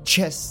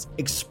 Chests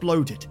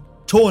exploded,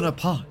 torn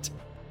apart.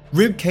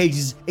 Rib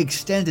cages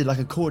extended like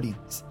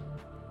accordions.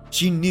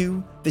 She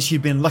knew that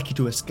she'd been lucky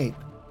to escape,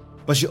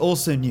 but she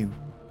also knew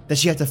that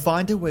she had to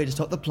find a way to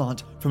stop the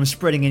plant from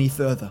spreading any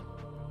further.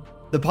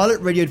 The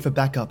pilot radioed for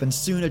backup, and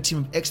soon a team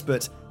of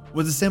experts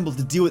was assembled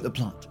to deal with the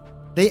plant.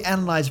 They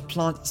analyzed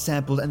plant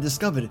samples and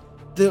discovered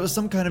that it was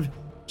some kind of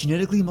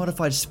genetically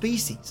modified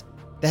species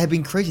that had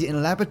been created in a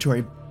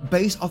laboratory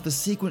based off the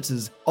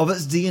sequences of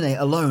its DNA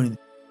alone.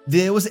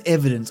 There was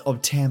evidence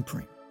of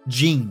tampering,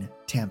 gene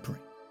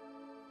tampering.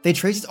 They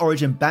traced its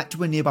origin back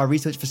to a nearby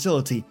research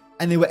facility,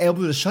 and they were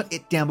able to shut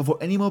it down before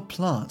any more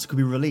plants could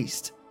be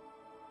released.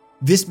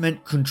 This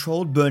meant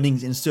controlled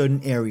burnings in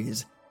certain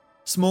areas,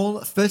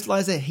 small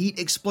fertilizer heat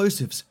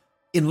explosives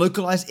in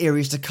localized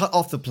areas to cut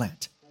off the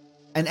plant.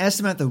 And as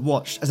Samantha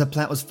watched as the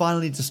plant was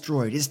finally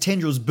destroyed, its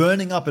tendrils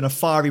burning up in a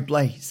fiery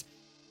blaze,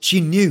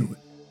 she knew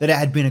that it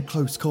had been a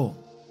close call,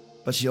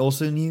 but she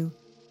also knew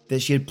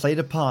that she had played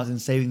a part in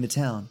saving the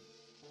town.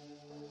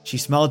 She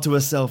smiled to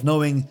herself,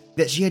 knowing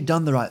that she had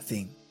done the right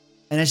thing.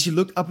 And as she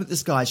looked up at the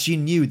sky, she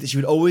knew that she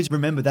would always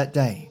remember that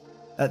day,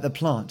 that the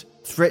plant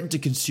threatened to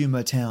consume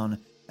her town,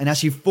 and how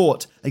she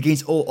fought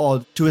against all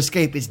odds to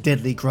escape its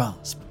deadly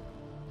grasp.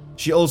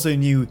 She also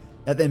knew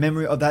that the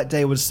memory of that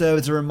day would serve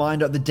as a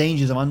reminder of the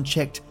dangers of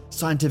unchecked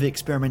scientific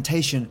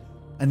experimentation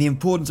and the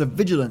importance of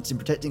vigilance in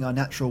protecting our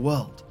natural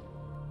world.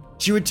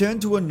 She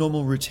returned to her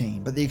normal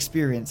routine, but the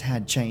experience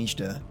had changed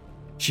her.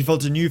 She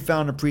felt a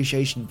newfound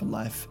appreciation for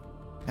life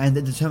and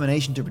a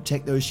determination to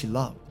protect those she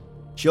loved.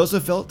 She also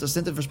felt a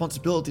sense of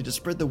responsibility to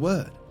spread the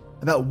word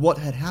about what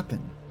had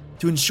happened,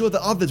 to ensure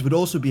that others would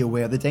also be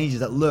aware of the dangers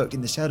that lurked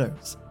in the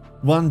shadows,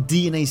 one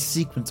DNA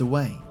sequence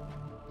away.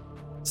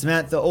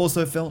 Samantha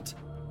also felt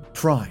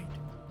pride.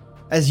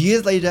 As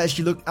years later, as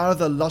she looked out of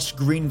the lush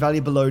green valley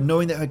below,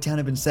 knowing that her town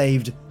had been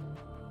saved,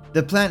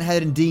 the plant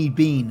had indeed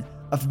been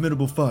a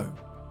formidable foe,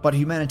 but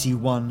humanity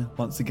won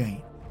once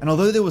again. And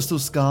although there were still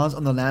scars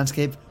on the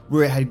landscape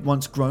where it had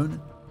once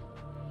grown,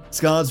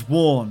 scars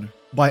worn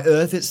by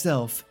Earth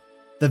itself,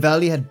 the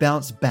valley had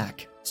bounced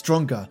back,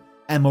 stronger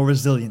and more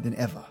resilient than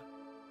ever.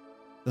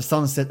 The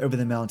sun set over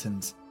the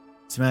mountains.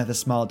 Samantha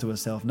smiled to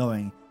herself,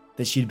 knowing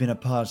that she had been a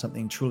part of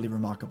something truly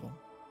remarkable.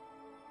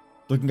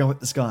 Looking up at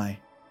the sky,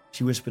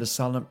 she whispered a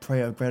silent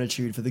prayer of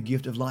gratitude for the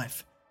gift of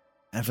life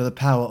and for the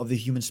power of the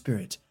human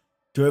spirit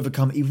to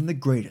overcome even the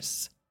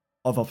greatest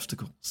of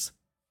obstacles.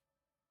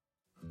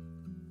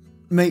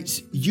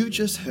 Mates, you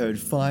just heard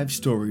 5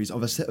 stories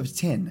of a set of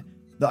 10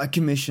 that I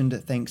commissioned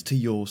thanks to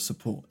your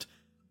support.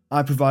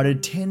 I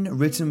provided 10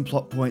 written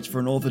plot points for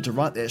an author to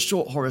write their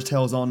short horror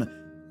tales on,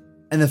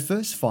 and the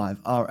first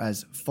 5 are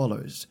as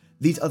follows.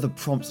 These are the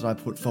prompts that I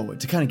put forward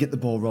to kind of get the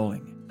ball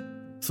rolling.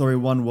 Story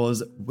 1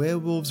 was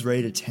werewolves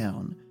raid a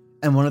town,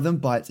 and one of them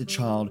bites a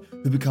child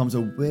who becomes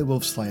a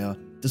werewolf slayer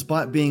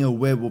despite being a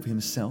werewolf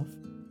himself.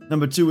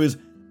 Number 2 is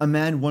a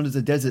man wanders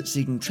the desert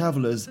seeking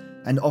travelers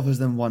and offers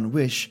them one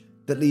wish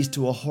that leads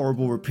to a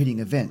horrible repeating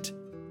event,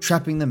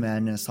 trapping the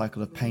man in a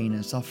cycle of pain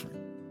and suffering.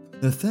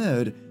 The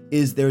third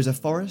is there is a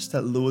forest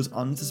that lures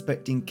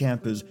unsuspecting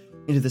campers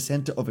into the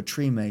center of a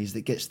tree maze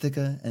that gets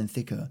thicker and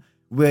thicker,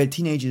 where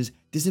teenagers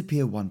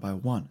disappear one by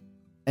one.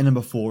 And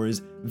number 4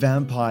 is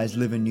vampires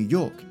live in New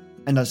York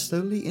and are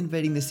slowly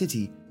invading the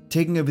city,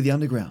 taking over the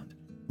underground.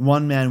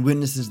 One man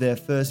witnesses their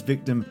first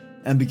victim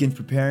and begins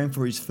preparing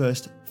for his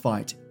first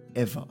fight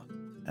ever.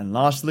 And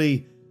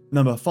lastly,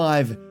 number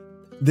 5,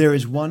 there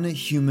is one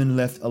human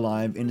left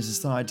alive in a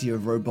society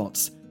of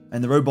robots,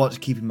 and the robots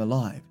keep him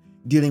alive,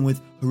 dealing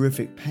with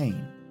horrific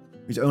pain,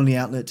 his only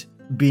outlet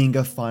being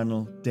a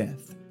final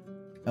death.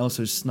 I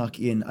also snuck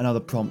in another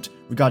prompt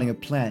regarding a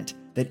plant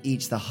that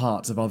eats the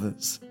hearts of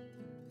others.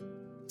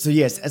 So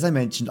yes, as I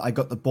mentioned, I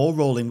got the ball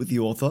rolling with the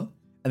author,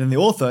 and then the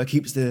author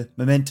keeps the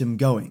momentum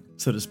going,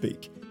 so to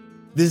speak.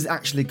 This is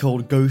actually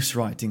called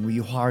ghostwriting, where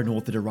you hire an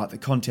author to write the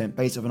content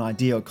based on an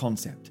idea or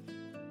concept.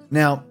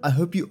 Now, I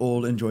hope you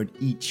all enjoyed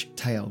each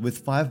tale, with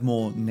 5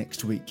 more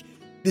next week.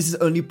 This is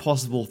only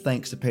possible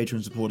thanks to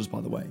Patreon supporters,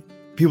 by the way.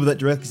 People that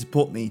directly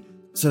support me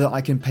so that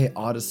I can pay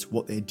artists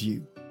what they're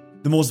due.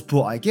 The more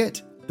support I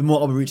get, the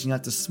more I'll be reaching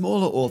out to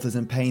smaller authors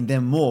and paying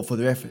them more for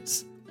their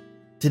efforts.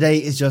 Today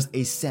is just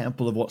a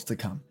sample of what's to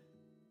come.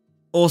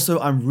 Also,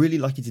 I'm really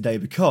lucky today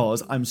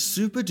because I'm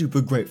super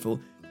duper grateful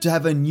to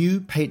have a new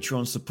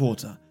Patreon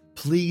supporter.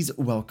 Please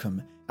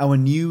welcome our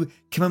new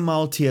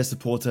Chamomile tier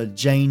supporter,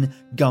 Jane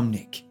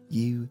Gumnick.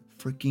 You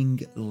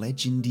freaking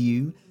legend,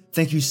 you.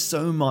 Thank you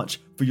so much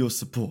for your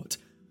support.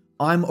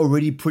 I'm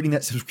already putting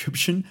that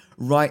subscription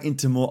right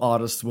into more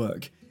artists'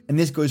 work, and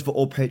this goes for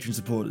all Patreon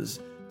supporters.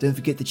 don't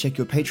forget to check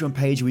your Patreon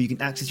page where you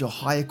can access your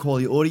higher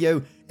quality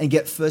audio and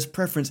get first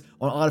preference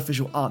on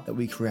artificial art that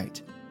we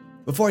create.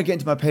 Before I get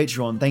into my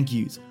Patreon thank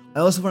yous,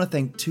 I also want to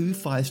thank 2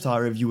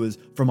 5-star reviewers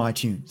from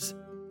iTunes.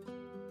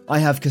 I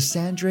have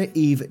Cassandra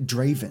Eve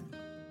Draven,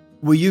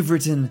 where you've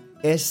written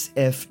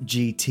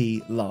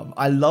SFGT Love.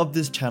 I love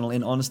this channel,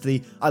 and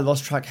honestly, I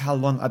lost track how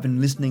long I've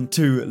been listening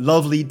to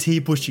lovely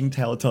tea-pushing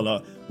tale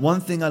teller. One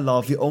thing I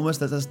love, he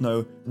almost lets us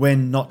know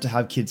when not to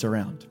have kids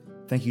around.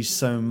 Thank you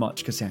so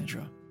much,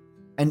 Cassandra.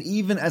 And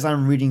even as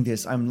I'm reading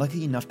this, I'm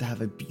lucky enough to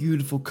have a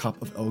beautiful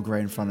cup of Earl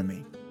Grey in front of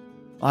me.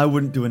 I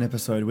wouldn't do an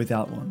episode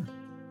without one.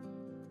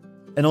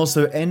 And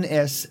also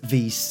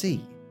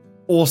NSVC.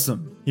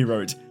 Awesome, he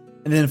wrote.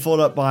 And then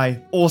followed up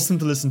by awesome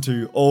to listen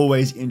to,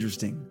 always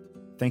interesting.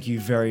 Thank you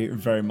very,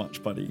 very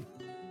much, buddy.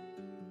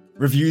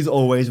 Reviews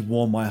always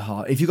warm my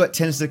heart. If you've got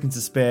 10 seconds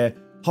to spare,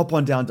 hop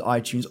on down to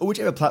iTunes or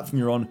whichever platform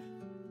you're on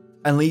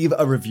and leave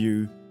a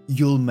review.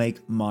 You'll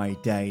make my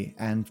day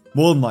and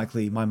more than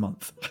likely my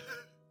month.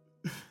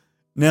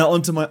 Now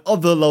onto my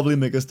other lovely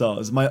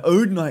megastars, my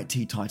own night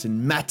tea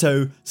titan,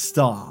 Matto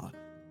Star.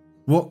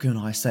 What can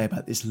I say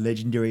about this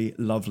legendary,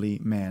 lovely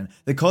man?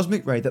 The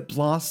cosmic ray that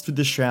blasts through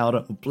the shroud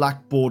of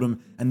black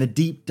boredom and the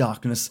deep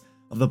darkness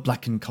of the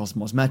blackened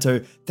cosmos.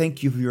 Matto,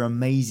 thank you for your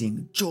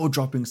amazing,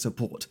 jaw-dropping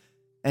support.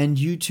 And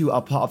you two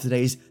are part of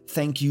today's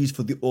thank yous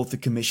for the author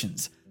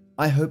commissions.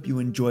 I hope you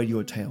enjoyed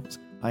your tales.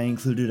 I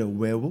included a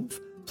werewolf,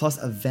 plus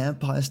a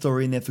vampire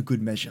story in there for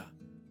good measure.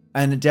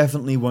 And it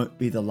definitely won't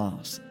be the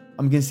last.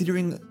 I'm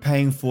considering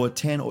paying for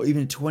 10 or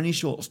even 20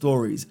 short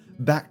stories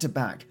back to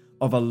back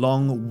of a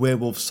long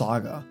werewolf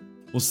saga.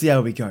 We'll see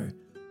how we go.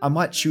 I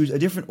might choose a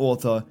different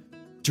author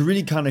to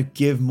really kind of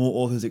give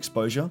more authors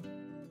exposure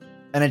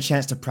and a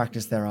chance to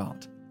practice their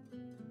art.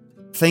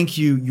 Thank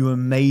you, you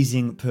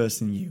amazing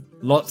person you.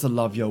 Lots of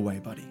love your way,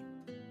 buddy.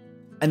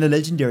 And the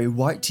legendary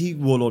White Tea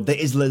Warlord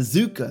that is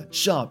Lazuka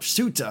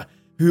Sharpshooter,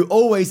 who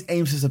always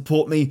aims to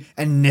support me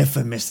and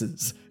never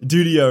misses.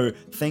 Dudio,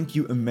 thank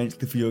you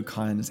immensely for your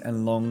kindness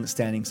and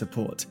long-standing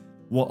support.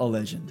 What a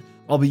legend.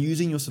 I'll be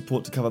using your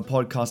support to cover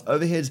podcast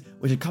overheads,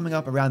 which are coming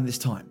up around this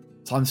time.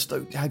 So I'm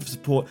stoked to have your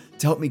support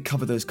to help me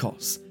cover those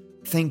costs.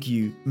 Thank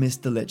you,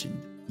 Mr.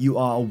 Legend. You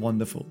are a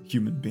wonderful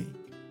human being.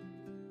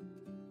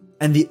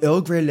 And the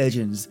Earl Grey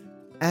legends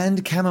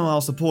and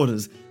chamomile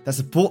supporters that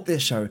support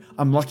this show,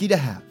 I'm lucky to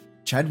have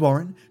Chad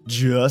Warren,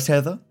 Just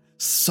Heather,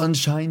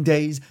 Sunshine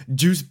Days,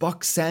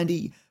 Juicebox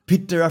Sandy,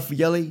 Peter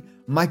Raffaelli,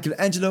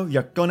 Michelangelo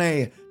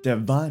Yacone,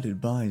 Divided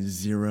by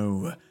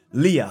Zero,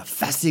 Leah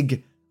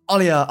Fassig,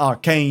 Alia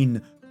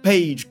Arcane,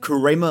 Paige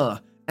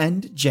Kramer,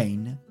 and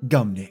Jane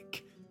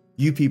Gumnick.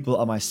 You people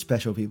are my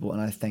special people,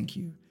 and I thank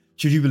you.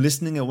 Should you be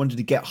listening and wanted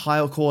to get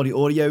higher quality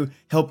audio,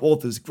 help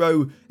authors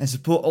grow, and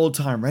support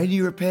old-time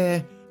radio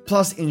repair,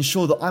 plus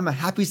ensure that I'm a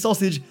happy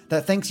sausage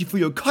that thanks you for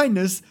your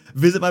kindness,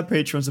 visit my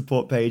Patreon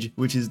support page,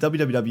 which is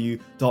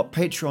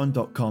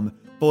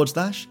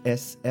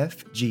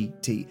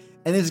www.patreon.com/SFGT.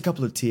 And there's a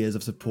couple of tiers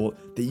of support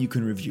that you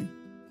can review.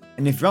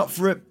 And if you're up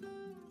for it,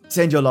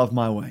 send your love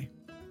my way.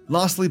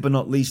 Lastly but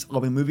not least,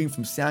 I'll be moving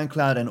from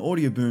SoundCloud and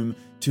Audioboom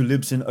to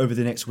Libsyn over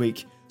the next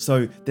week,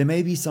 so there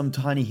may be some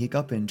tiny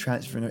hiccup in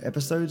transferring our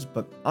episodes,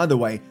 but either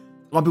way,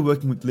 I'll be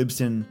working with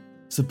Libsyn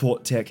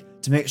support tech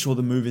to make sure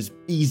the move is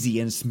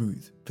easy and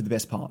smooth for the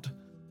best part.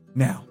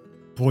 Now,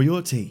 pour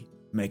your tea,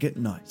 make it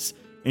nice,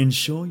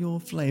 ensure your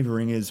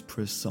flavouring is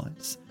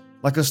precise.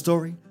 Like a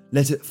story,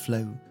 let it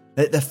flow,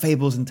 let the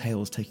fables and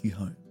tales take you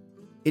home.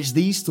 It's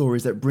these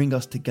stories that bring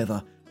us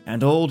together,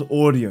 and old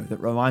audio that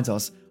reminds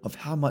us of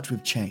how much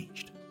we've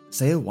changed.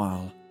 Say a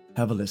while,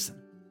 have a listen,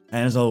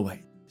 and as always,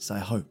 I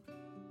hope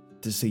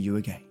to see you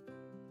again.